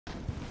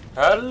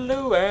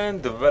Hello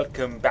and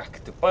welcome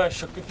back to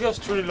BioShock. If yours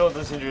truly Lord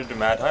has enjoyed the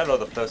mad high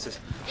lord of Flosis,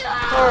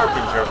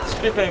 harbinger of the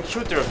split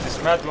shooter of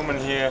this mad woman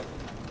here.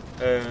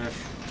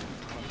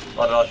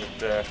 What was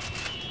it?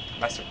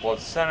 Massive Ball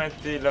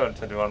Sanity, level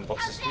 21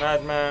 boxes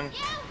Madman,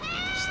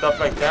 stuff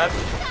like that.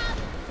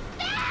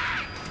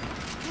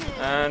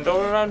 And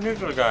all around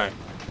neutral guy.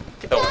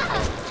 Get over.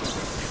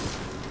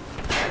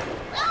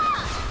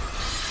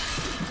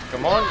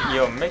 Come on,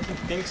 you're making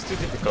things too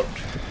difficult.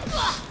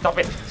 Stop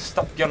it!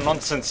 Stop your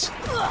nonsense!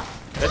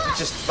 Let me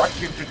just drag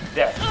you to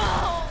death!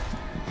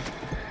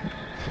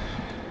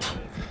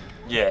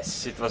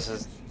 Yes, it was a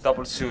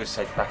double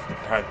suicide pact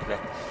apparently.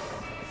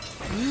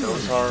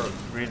 Those are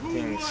real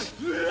things.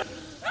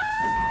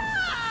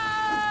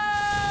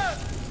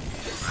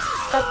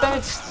 God damn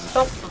it,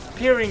 stop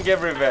appearing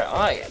everywhere!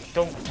 I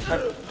don't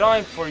have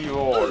time for you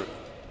all!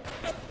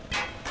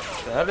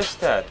 The hell is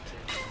that?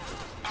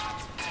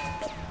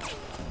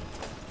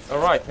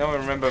 Alright, now I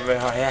remember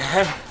where I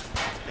am.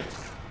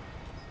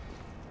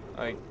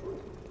 I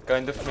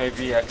kind of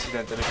maybe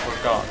accidentally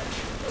forgot.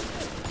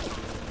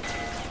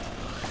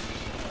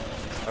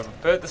 I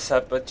prepared the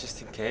sapper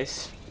just in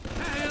case.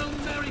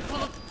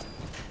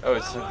 Oh,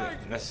 it's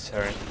not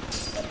necessary.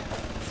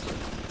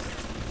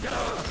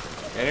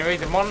 Anyway,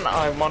 the one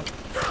I want to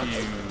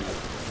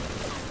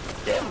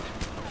get,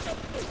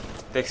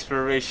 the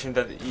exploration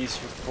that is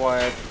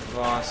required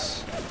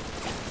was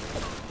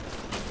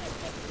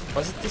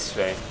it this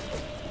way?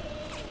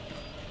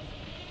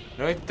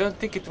 No, I don't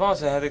think it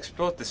was. I had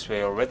explored this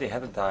way already,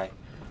 hadn't I?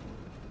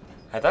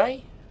 Had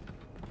I?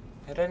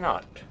 Had I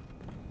not?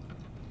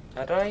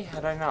 Had I?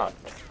 Had I not?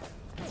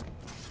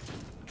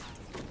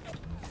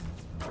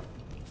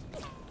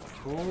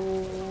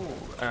 Ooh,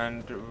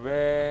 and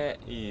where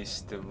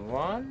is the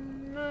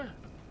one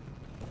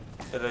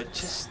that I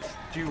just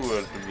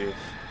dueled with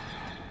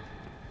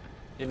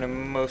in a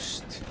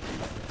most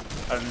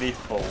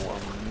lethal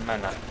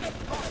manner?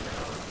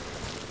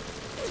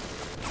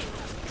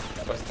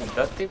 Wasn't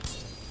that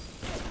it?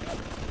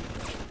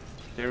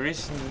 There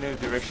is no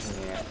direction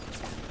here.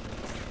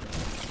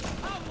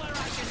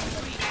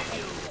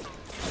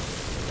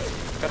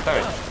 God damn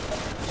it.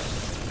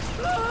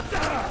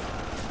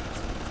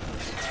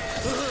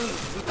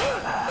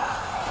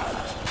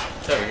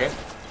 There we go.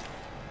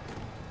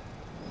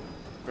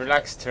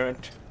 Relax,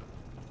 turret.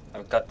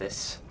 I've got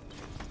this.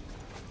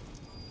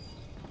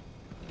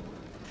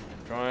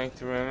 Trying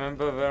to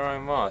remember where I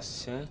was,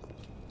 see?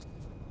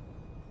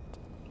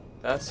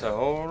 That's a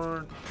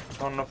whole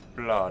ton of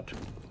blood.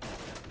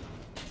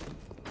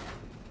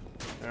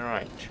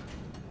 Alright.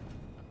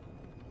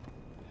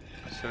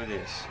 So it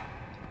is.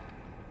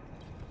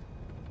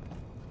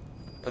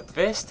 But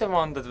where's the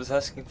one that was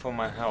asking for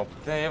my help?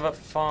 Did I ever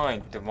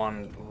find the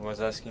one who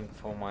was asking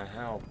for my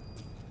help?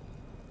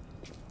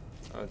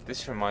 Oh,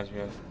 this reminds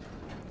me of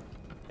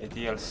a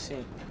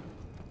DLC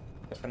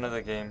of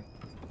another game.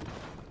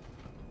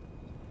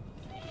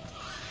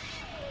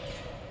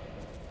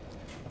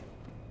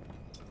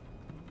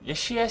 Is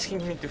she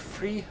asking me to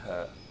free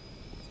her?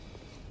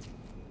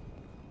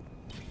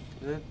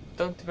 I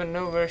don't even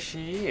know where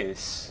she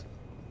is.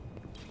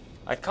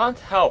 I can't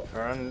help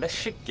her unless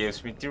she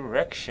gives me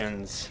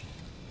directions.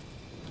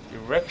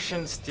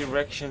 Directions,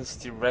 directions,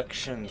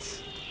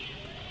 directions.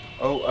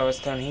 Oh, I was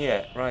down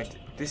here. Right,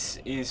 this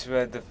is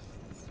where the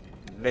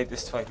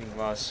latest fighting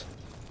was.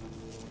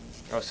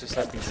 Oh, so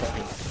stepping.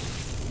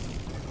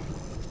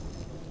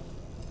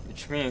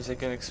 Which means I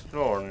can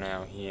explore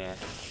now here.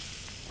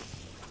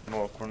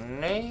 More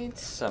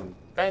grenades, some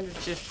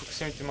bandages,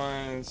 proximity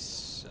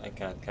mines. I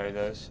cannot carry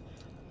those.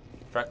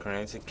 Frag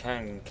grenades I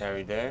can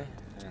carry there,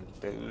 and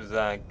those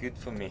are good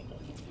for me.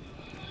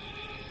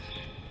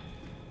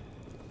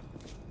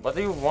 What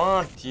do you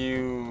want,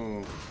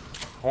 you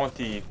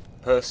haunty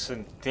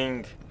person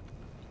thing?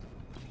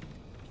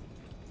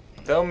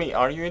 Tell me,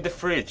 are you in the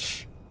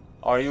fridge?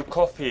 Are you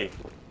coffee?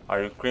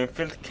 Are you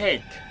cream-filled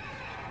cake?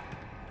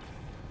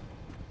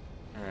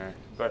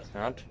 But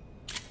not.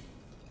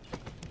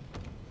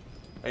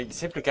 I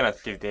simply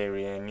cannot leave the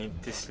area. I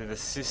need this little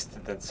sister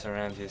that's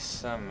around here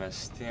somewhere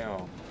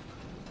still.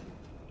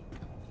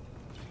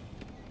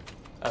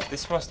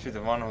 This must be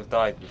the one who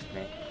died with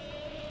me.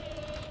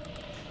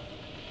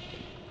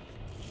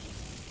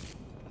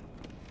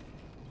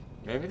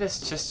 Maybe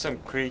there's just some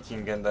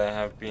creaking and I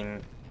have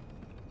been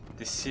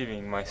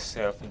deceiving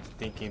myself into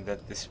thinking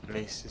that this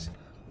place is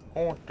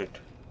haunted.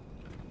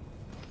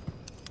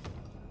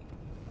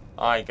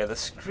 I got a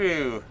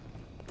screw.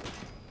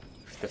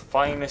 The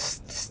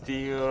finest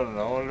steel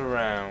all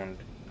around,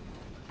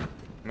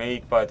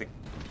 made by the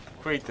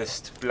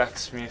greatest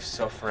blacksmiths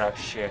of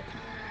Rapture.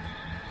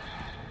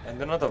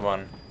 And another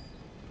one.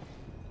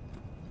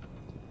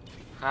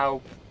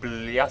 How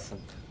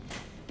pleasant.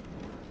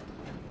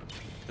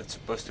 That's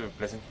supposed to be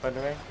pleasant, by the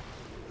way,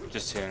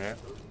 just so you know.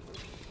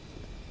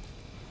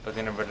 But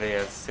in a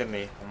very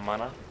silly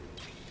manner.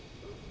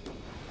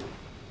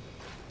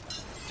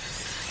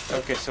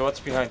 Okay, so what's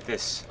behind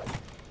this?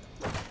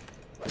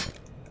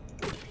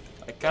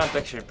 I can't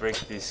actually break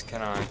this,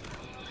 can I?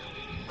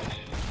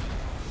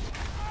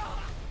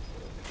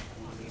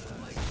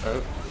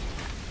 Oh.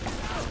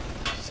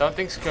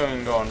 Something's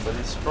going on, but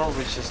it's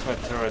probably just my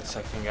turrets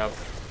acting up.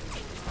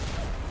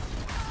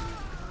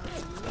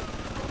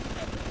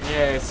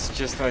 Yeah, it's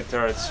just my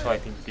turrets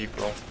fighting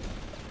people.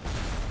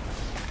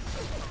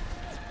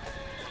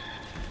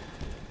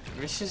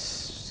 Which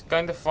is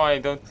kind of why I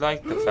don't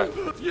like the fact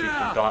that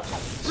people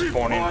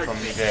spawn in from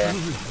there.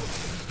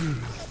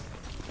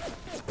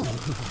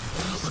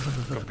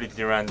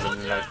 Completely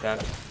randomly like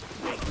that.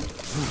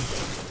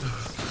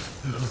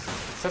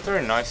 It's not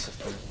very nice of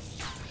them.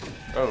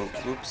 Oh,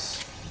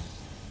 oops.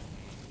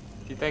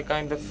 Did I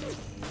kind of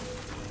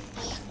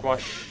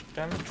squash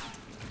them?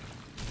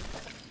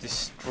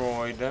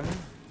 Destroy them?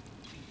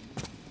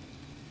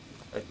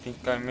 I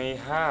think I may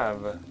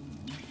have.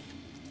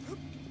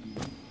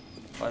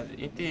 But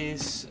it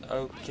is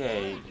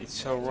okay.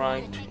 It's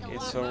alright.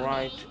 It's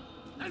alright.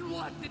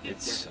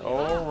 It's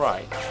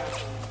alright.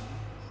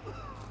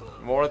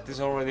 Wallet is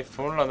already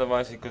full,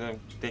 otherwise I could have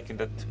taken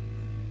that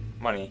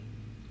money.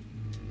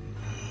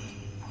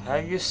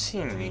 Have you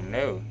seen me?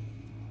 No.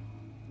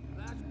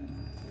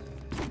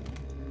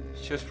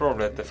 She was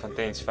probably at the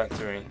Fontaine's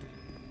factory.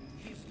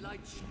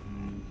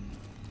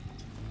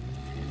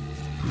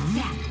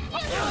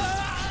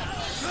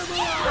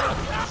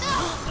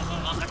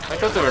 I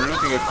thought they were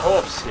looting a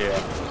corpse here.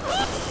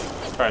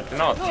 Apparently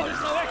not.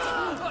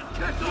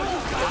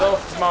 Get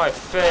off my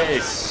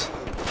face!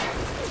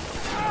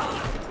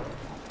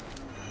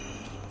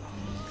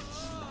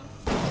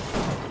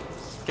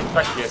 Get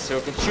back here so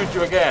I can shoot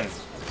you again.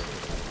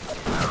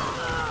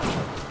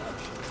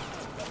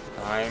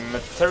 I'm a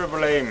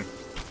terrible aim.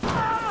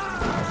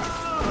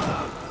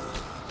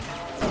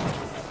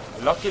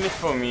 Luckily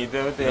for me,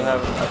 though, they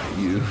have.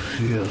 You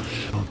feel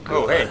so good.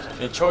 Oh, hey,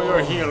 enjoy your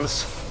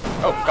heals.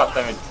 Oh,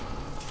 goddammit.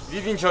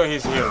 Did enjoy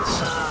his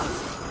heals.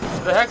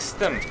 I hacked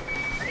them.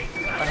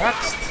 I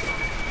hacked.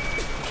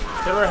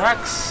 They were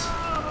hacks.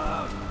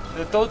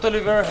 They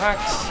totally were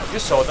hacks. You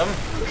saw them.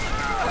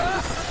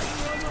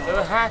 They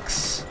were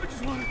hacks.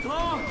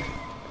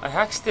 I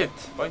hacked it.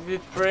 Why did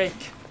it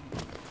break?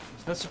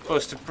 It's not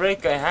supposed to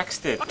break. I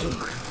hacked it.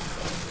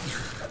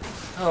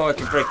 Oh, I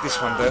can break this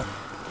one though.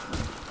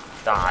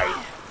 Die.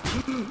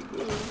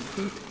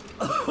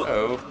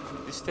 Oh,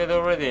 it's dead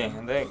already,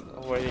 and I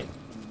already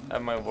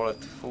have my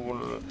wallet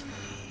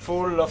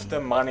full of the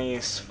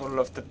monies, full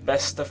of the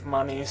best of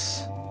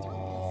monies.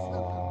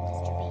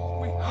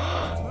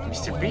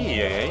 Mr. B,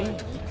 eh?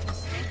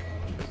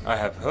 I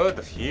have heard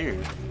of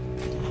you.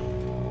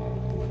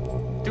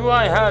 Do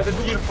I have the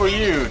deal for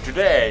you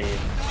today?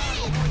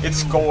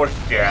 It's called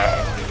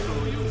death.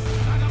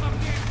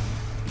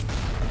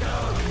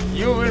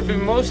 You will be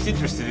most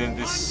interested in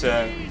this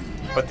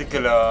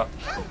particular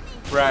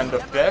brand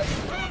of death.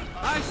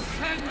 I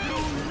send you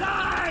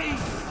lies!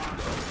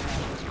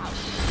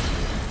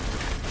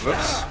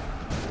 Whoops.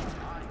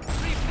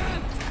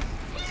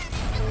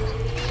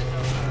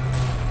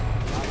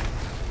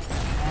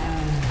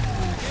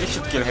 You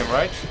should kill him,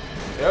 right?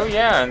 Oh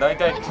yeah, and I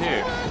died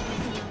too.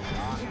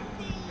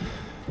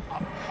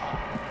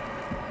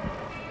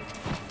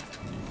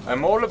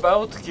 I'm all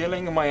about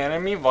killing my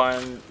enemy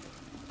while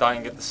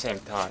dying at the same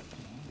time.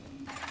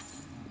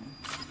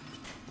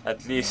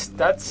 At least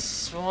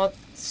that's what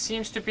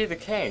seems to be the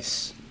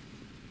case.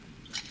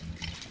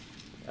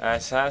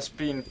 As has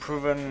been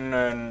proven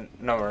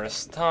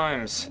numerous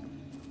times.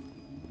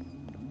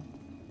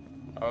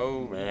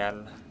 Oh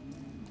well.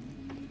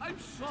 I'm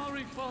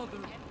sorry, Father.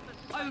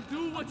 I'll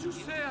do what you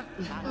say.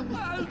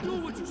 I'll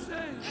do what you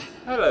say.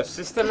 Hello,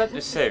 sister, let me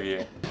save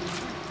you.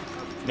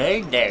 No,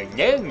 no,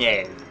 no,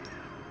 no.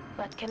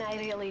 What can I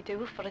really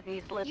do for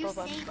these little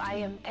ones? I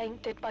am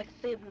tainted by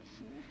sins.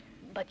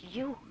 But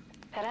you,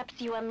 perhaps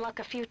you unlock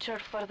a future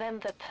for them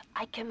that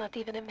I cannot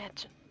even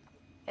imagine.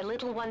 A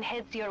little one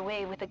heads your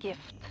way with a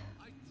gift.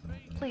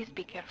 Please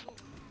be careful.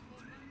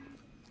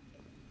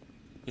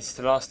 It's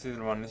the last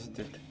little one, isn't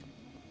it?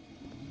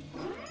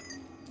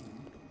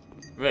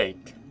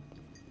 Wait.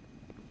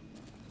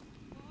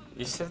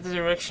 Is that the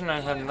direction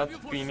I have not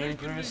been in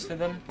previously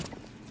then?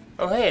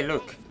 Oh hey,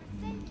 look!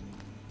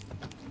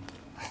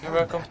 You're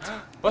welcome.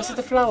 Was it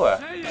a flower?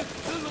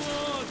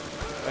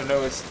 Oh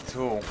no, it's the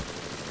tool.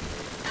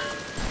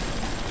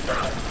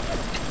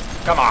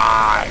 Come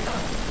on!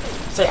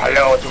 Say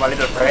hello to my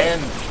little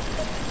friend!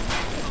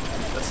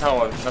 That's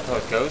not how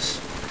it goes.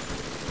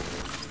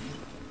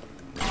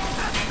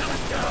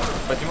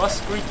 But you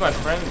must greet my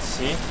friend,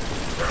 see?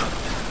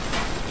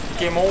 He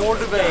came all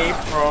the way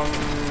from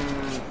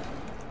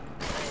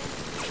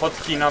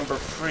hotkey number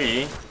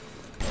 3.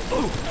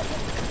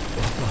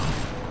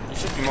 You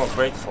should be more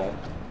grateful.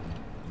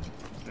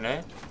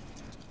 No?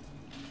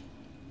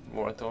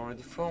 Wallet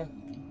already full.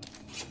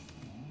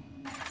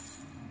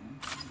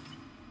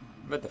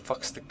 Where the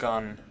fuck's the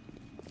gun?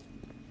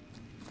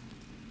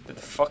 Where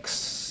the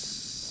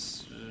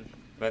fuck's...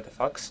 Where the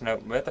fuck's? No,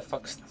 where the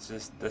fuck's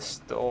the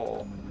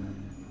store?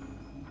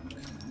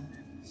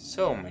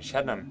 So much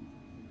Adam.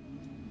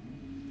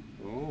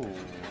 Ooh,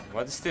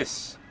 what is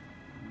this?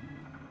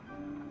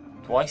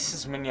 Twice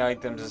as many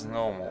items as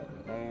normal.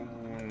 Oh,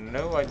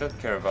 no, I don't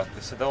care about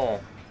this at all.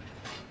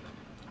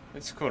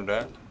 It's cool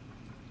though.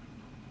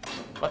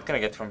 What can I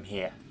get from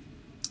here?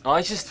 Oh,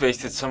 I just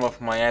wasted some of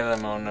my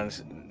item on a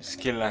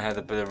skill I had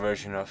a better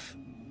version of.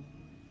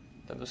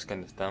 That was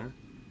kind of dumb.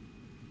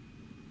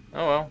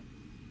 Oh well.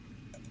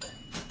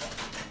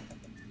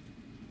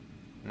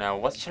 Now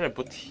what shall I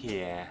put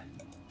here?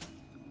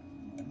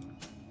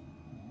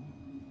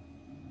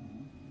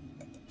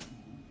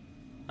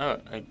 Oh,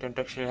 I don't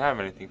actually have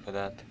anything for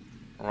that.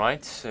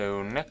 Right,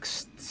 so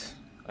next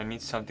I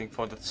need something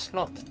for that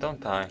slot,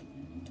 don't I?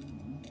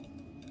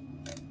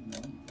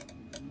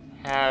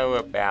 How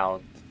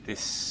about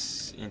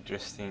this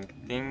interesting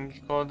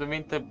thing called the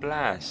Winter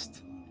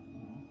Blast?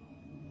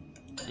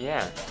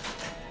 Yeah.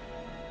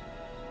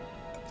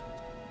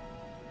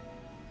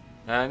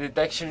 And it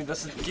actually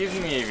doesn't give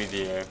me a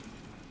video.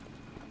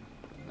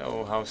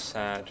 Oh, how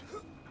sad.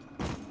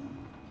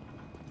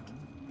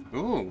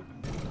 Ooh.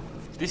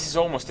 This is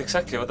almost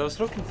exactly what I was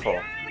looking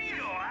for.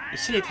 You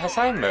see, it has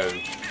eye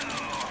mode.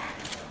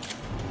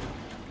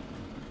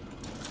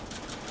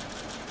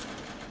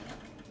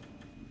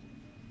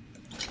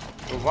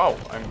 Oh wow,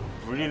 I'm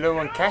really low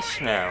on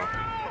cash now.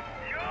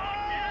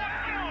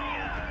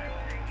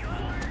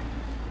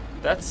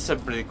 That's a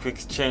pretty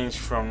quick change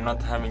from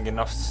not having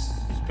enough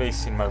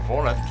space in my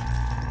wallet.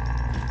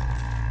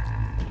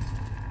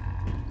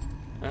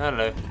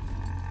 Hello.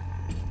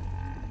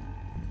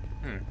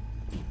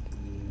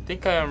 I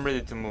think I am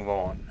ready to move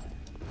on.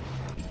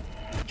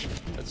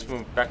 Let's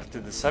move back to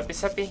the Sappy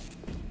Sappy.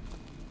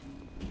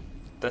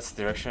 That's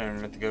the direction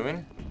I'm meant to go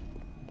in.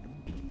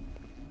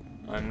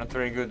 I'm not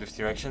very good with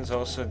directions,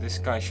 also this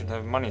guy should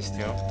have money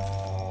still.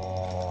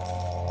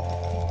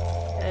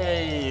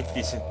 Hey,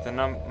 decent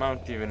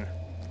amount even.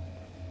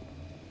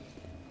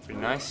 Pretty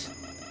nice.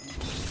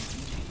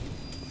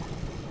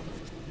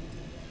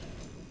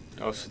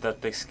 Also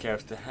that takes care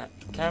of the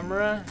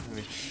camera,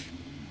 which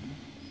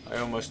I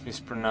almost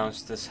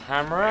mispronounced as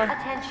hammer.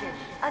 Attention!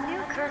 A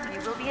new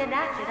curfew will be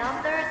enacted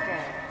on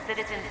Thursday.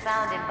 Citizens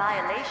found in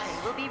violation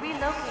will be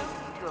relocated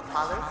to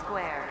Apollo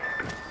Square.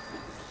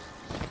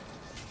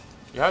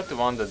 You have to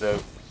wonder though,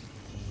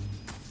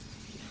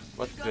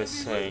 what do they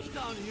say?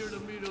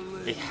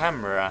 A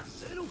hammer.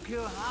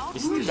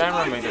 Is the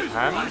camera made of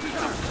ham?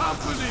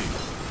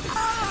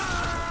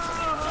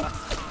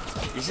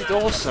 Is it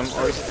awesome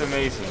or is it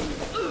amazing?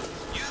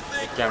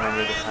 A camera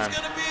made of ham.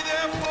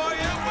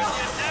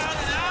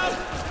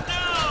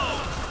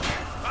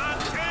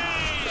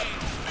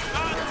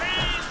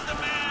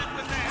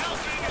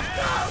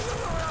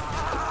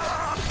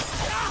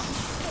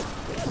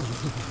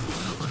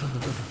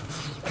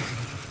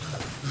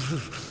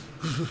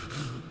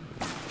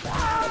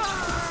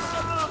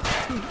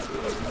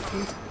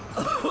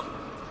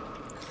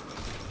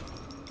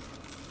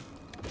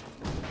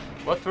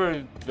 What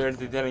were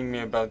they telling me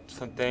about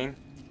Fontaine?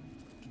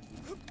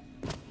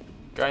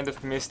 Kind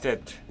of missed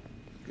it,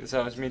 because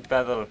I was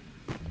mid-battle.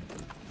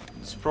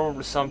 It's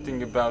probably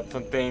something about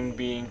Fontaine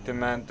being the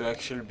man to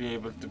actually be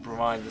able to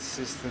provide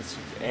assistance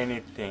with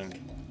anything.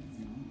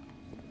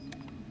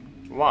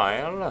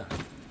 While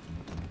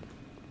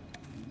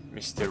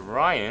Mr.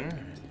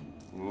 Ryan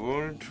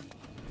would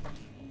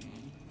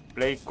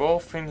play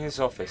golf in his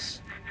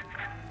office.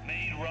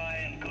 Made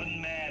Ryan good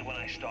and mad when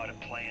I started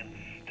playing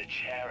the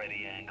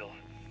charity angle.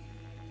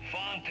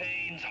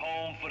 Fontaine's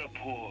home for the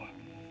poor.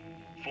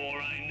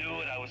 Before I knew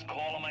it, I was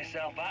calling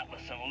myself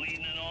Atlas and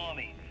leading an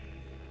army.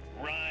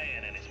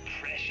 Ryan and his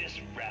precious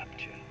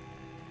Rapture.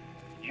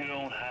 You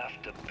don't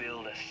have to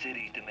build a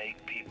city to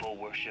make people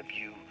worship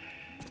you.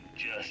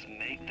 Just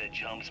make the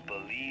chumps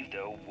believe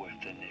they're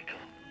worth a nickel.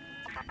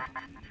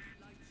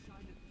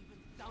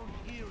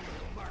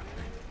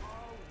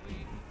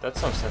 That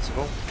sounds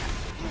sensible.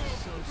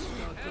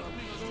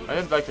 I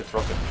didn't like that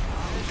rocket.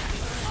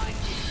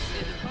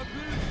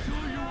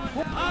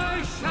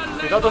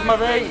 Get out of my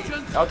way!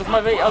 Out of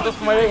my way! Out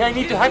of my way! I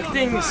need to hack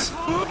things!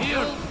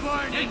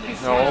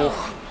 No.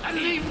 And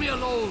leave me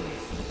alone.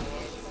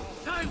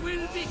 I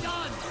will be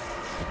done.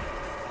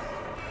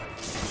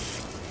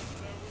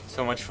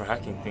 So much for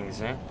hacking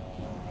things, eh?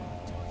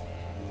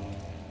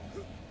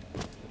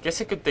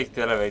 Guess I could take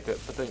the elevator,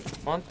 but I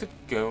want to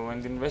go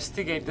and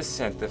investigate the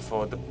center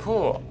for the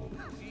poor.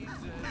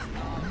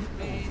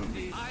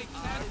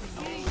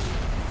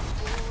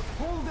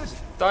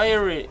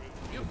 Diary.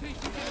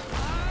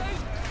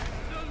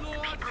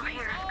 People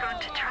here are going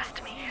to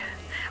trust me.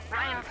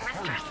 Ryan's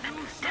mistress,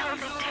 still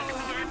they take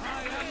me in.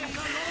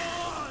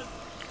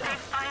 They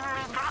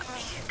finally brought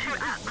me to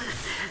Atlas.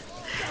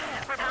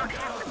 Without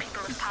him, the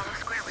people of Apollo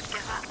Square would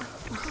give up.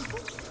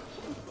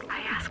 I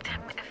asked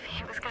him if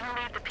he was going to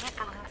lead the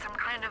people in some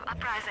kind of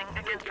uprising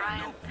against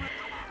Ryan.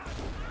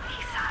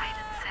 He sighed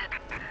and said,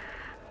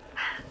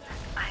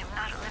 I am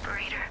not a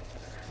liberator.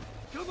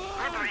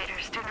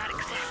 Liberators do not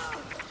exist.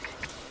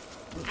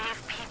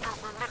 These people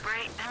will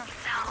liberate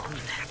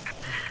themselves.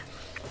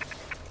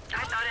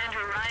 I thought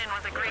Andrew Ryan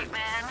was a great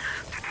man.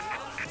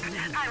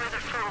 I was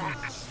a fool.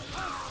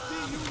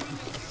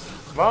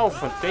 Wow,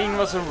 Fontaine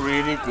was a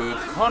really good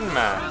con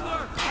man.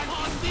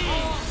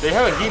 They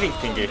have a healing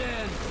thingy.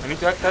 I need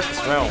to hack that as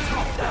well.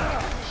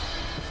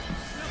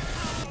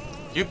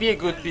 You be a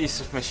good piece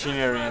of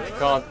machinery and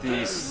guard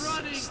these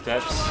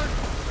steps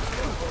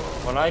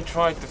while I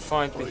try to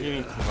find the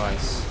healing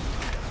device.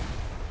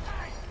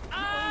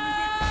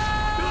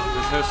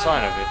 There's no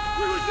sign of it.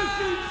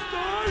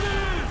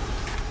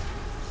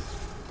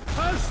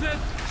 Cursed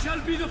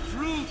shall be the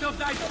fruit of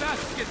thy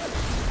basket.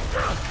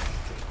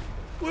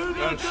 Where Don't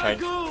wilt thou fight.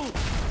 go?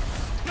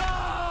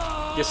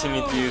 Guess I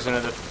need to use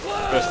another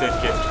first aid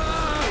kit.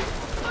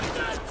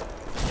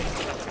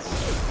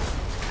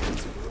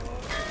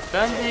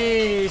 Then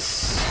the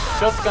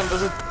shotgun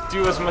doesn't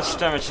do as much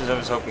damage as I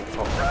was hoping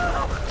for.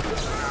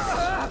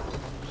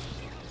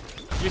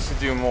 Used to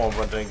do more,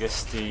 but I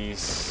guess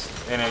these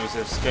enemies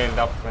have scaled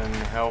up in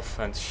health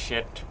and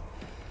shit.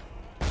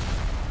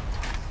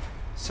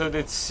 So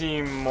they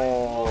seem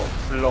more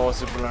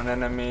plausible an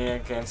enemy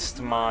against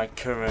my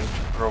current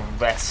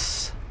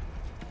prowess.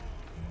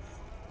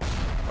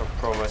 Or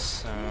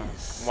prowess,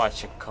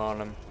 what you call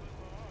them.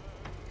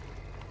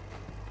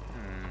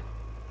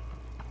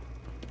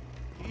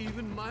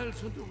 Even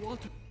miles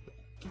underwater.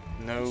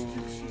 No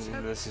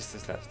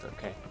resistance left,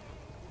 okay.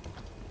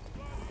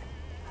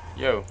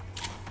 Yo.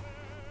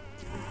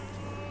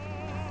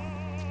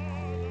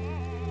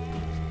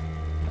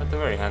 Not a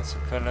very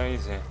handsome fellow,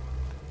 is he?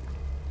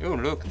 Oh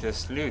look,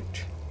 there's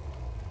loot.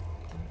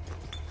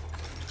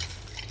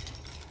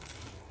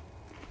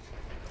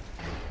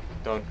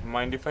 Don't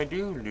mind if I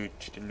do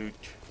loot the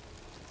loot.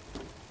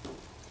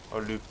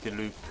 Or loop the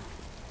loop.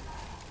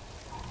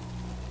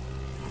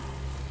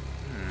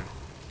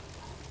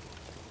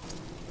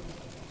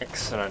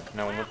 Excellent,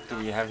 now what do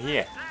we have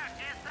here?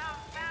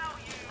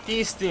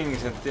 These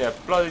things, and they are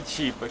bloody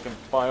cheap, I can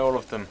buy all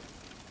of them.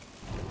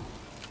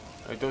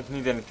 I don't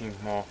need anything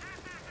more.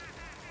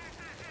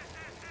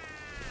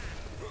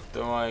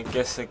 Though I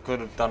guess I could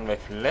have done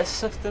with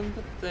less of them,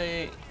 but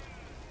I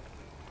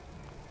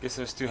guess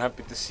I was too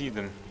happy to see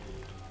them.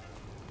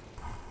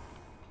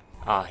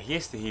 Ah,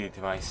 here's the healing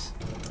device.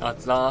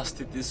 At last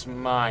it is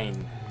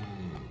mine.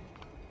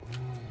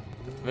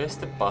 But where's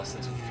the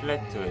bastard who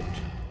fled to it?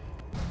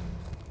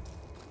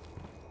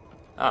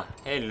 Ah,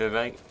 hey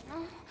Löweg.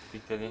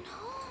 Big Daddy.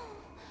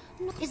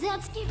 Is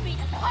that skipping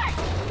apart?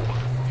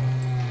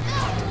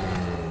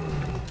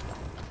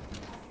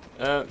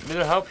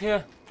 Little help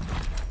here?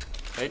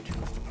 Wait.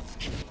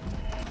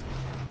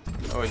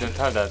 Oh, I don't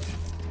have that.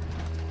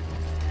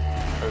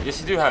 Oh,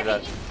 yes you do have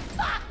that.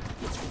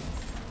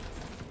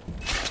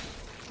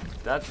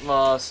 That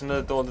was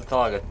not on the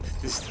target.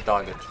 This is the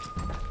target.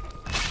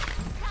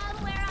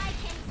 Come where I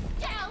can.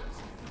 Don't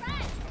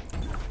run.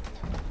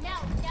 No.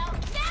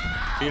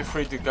 Feel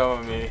free to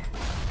cover me.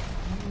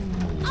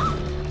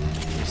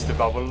 Mr.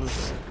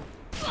 Bubbles.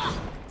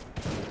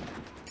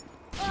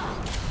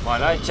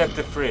 While I check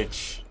the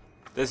fridge.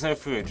 There's no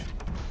food.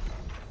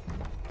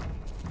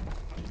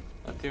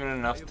 Not even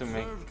enough to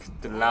make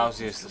the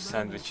lousiest of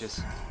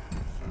sandwiches.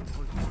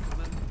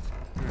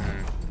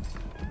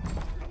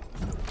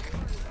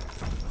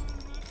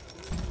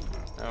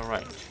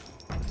 Alright.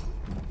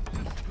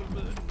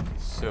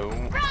 So,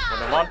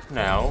 what I want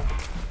now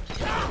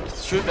is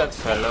to shoot that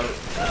fellow.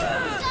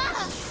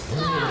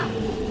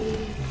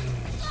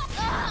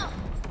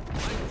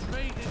 I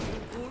traded you,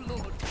 oh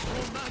Lord,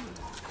 oh man.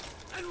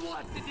 And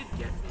what did it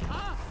get me,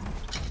 huh?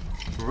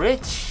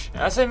 Rich!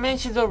 As I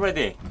mentioned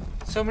already,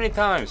 so many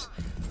times.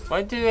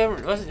 Why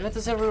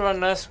does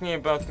everyone ask me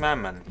about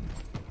mammon?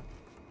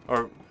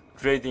 Or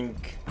trading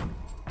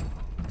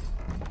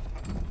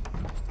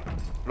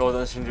Lord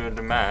and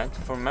the Mad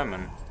for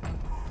mammon?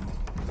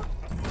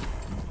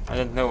 I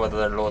don't know what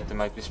other lord they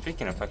might be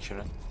speaking of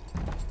actually.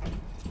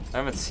 I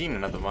haven't seen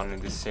another one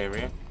in this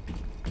area.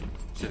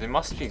 So they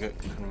must be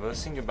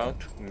conversing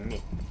about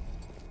me.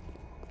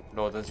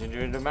 Lord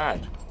and the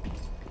Mad.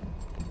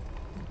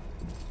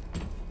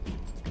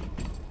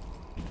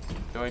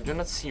 Though I do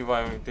not see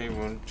why they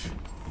won't,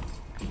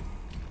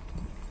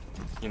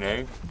 you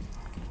know,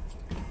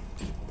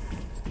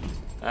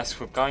 ask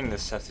for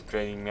kindness after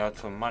trading me out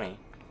for money.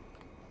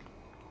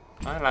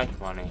 I like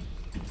money.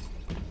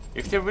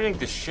 If they're willing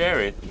to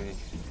share it,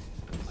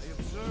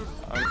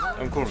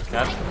 I'm cool with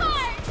that.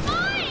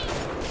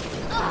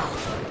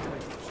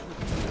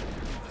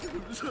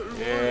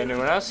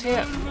 Anyone else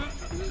here?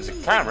 There's a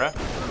camera.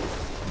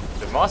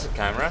 The master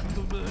camera.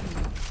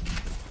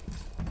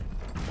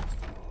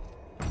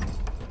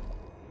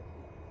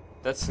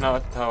 That's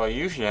not how I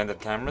usually handle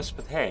cameras,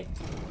 but hey.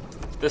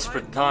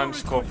 Desperate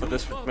times call for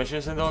desperate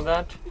missions and all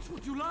that. It's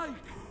what you like.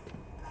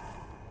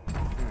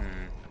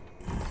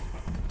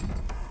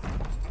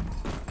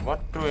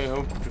 What do I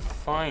hope to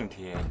find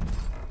here?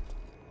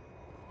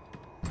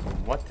 Or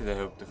what did I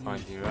hope to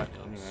find here,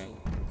 anyway?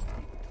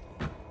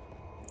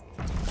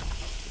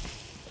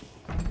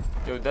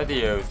 Yo,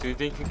 Daddy-o, do you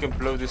think we can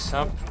blow this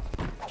up?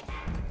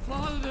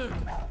 Father,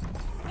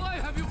 why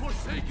have you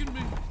forsaken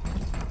me?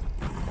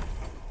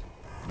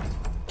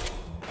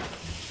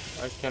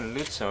 I can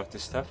loot some of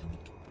this stuff.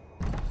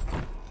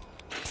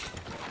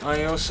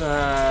 I also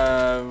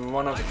have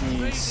one of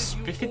these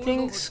spiffy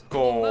things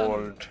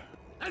called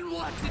And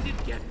what did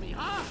it get me,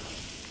 huh?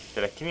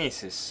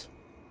 telekinesis.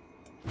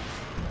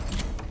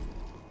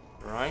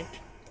 Right.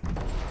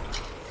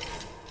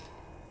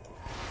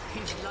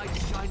 His light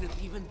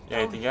shineth even Yeah,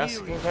 anything else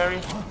you here. can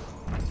carry?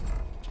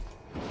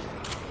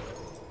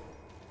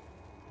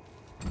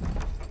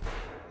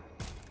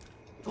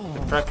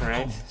 Frag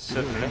grenade,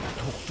 certainly.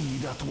 Talk to me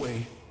that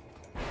way.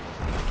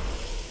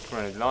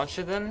 Grenade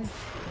launcher then.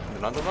 And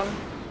another one.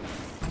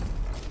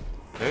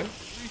 Two.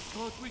 We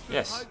thought we could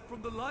Yes. hide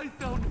from the light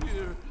down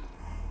here.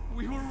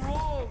 We were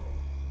wrong.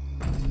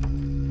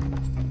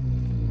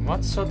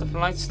 What sort of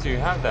lights do you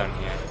have down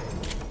here?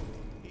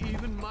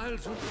 Even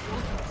miles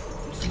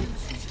underwater,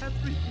 sees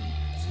everything.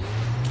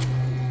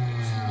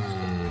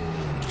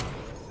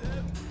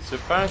 So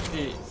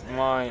apparently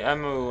my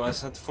ammo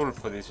was not full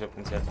for these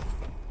weapons yet.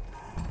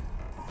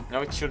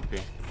 Now it should be.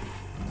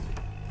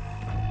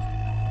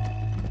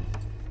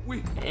 We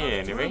have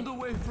Anyway. turned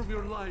away from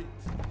your light.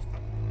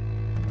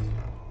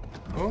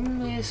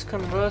 Whom is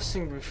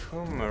conversing with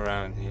whom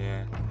around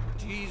here?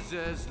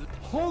 Jesus,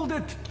 Hold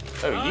it!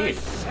 Oh, I you.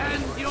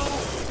 send you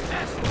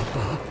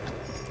death.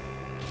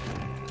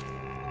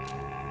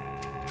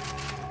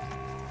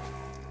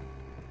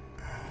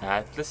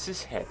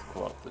 Atlas's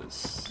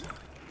headquarters.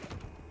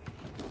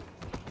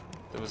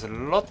 There was a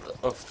lot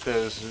of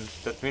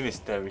that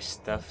military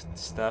stuff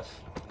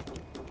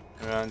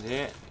around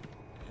here.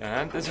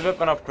 And there's a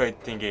weapon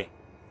upgrade thingy.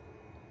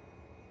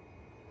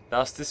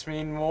 Does this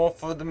mean more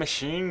for the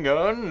machine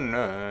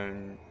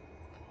gun?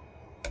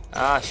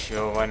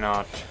 Sure, why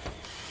not?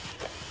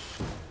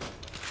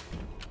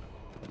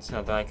 It's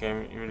not like I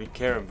really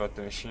care about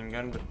the machine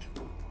gun, but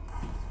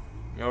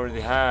we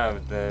already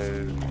have the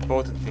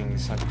important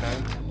things like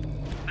that.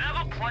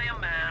 Never play a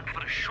man for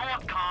the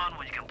short con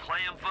when you can play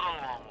him for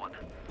the long one.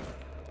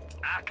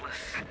 Atlas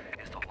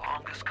is the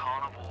longest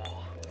con of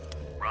all.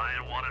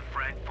 Ryan wanted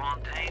Frank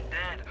Fontaine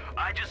dead.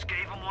 I just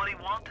gave him what he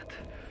wanted.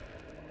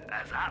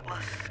 As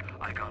Atlas,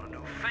 I got a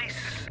new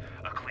face,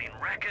 a clean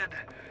record,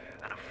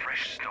 and a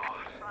fresh start.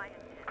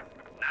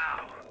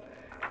 Now,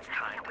 it's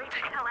time to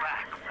take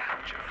back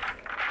Rapture.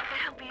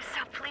 I'll be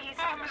so pleased.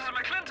 Oh, Mrs.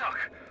 McClintock!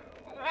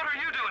 What are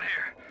you doing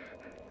here?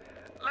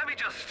 Let me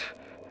just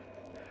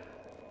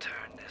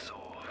turn this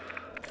off.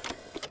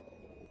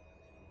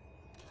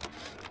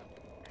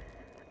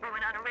 We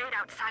went on a raid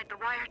outside the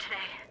wire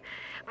today.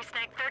 We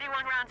snagged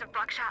 31 rounds of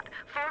buckshot,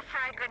 4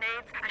 frag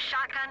grenades, a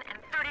shotgun, and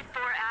 34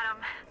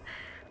 atom.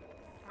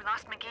 We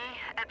lost McGee,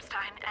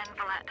 Epstein, and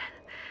Vallette.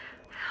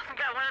 We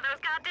got one of those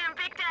goddamn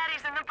big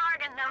daddies in the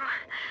bargain, though.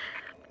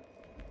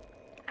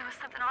 It was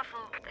something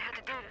awful they had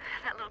to do to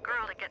that little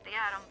girl to get the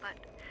atom, but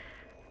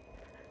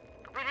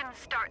we didn't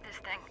start this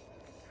thing.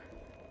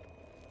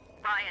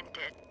 Ryan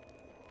did.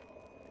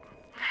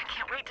 I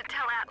can't wait to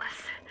tell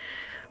Atlas.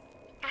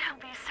 He'll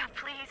be so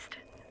pleased.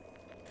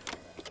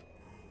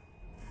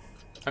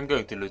 I'm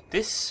going to loot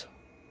this.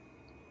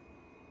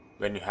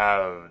 When you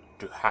have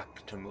to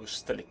hack the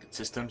most delicate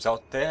systems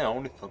out there,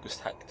 only focused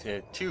hack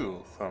tier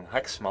 2 from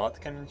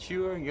HackSmart can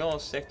ensure your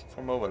safety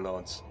from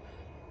overlords.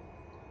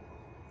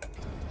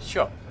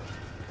 Sure.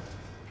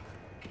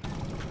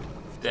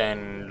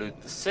 Then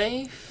loot the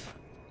safe.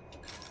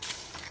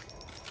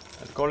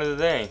 And call it a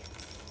day.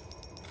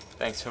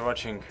 Thanks for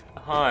watching.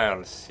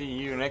 I'll see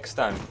you next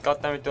time.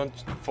 God damn it, don't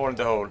fall in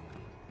the hole.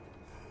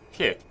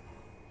 Phew.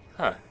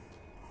 Huh.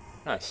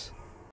 Nice.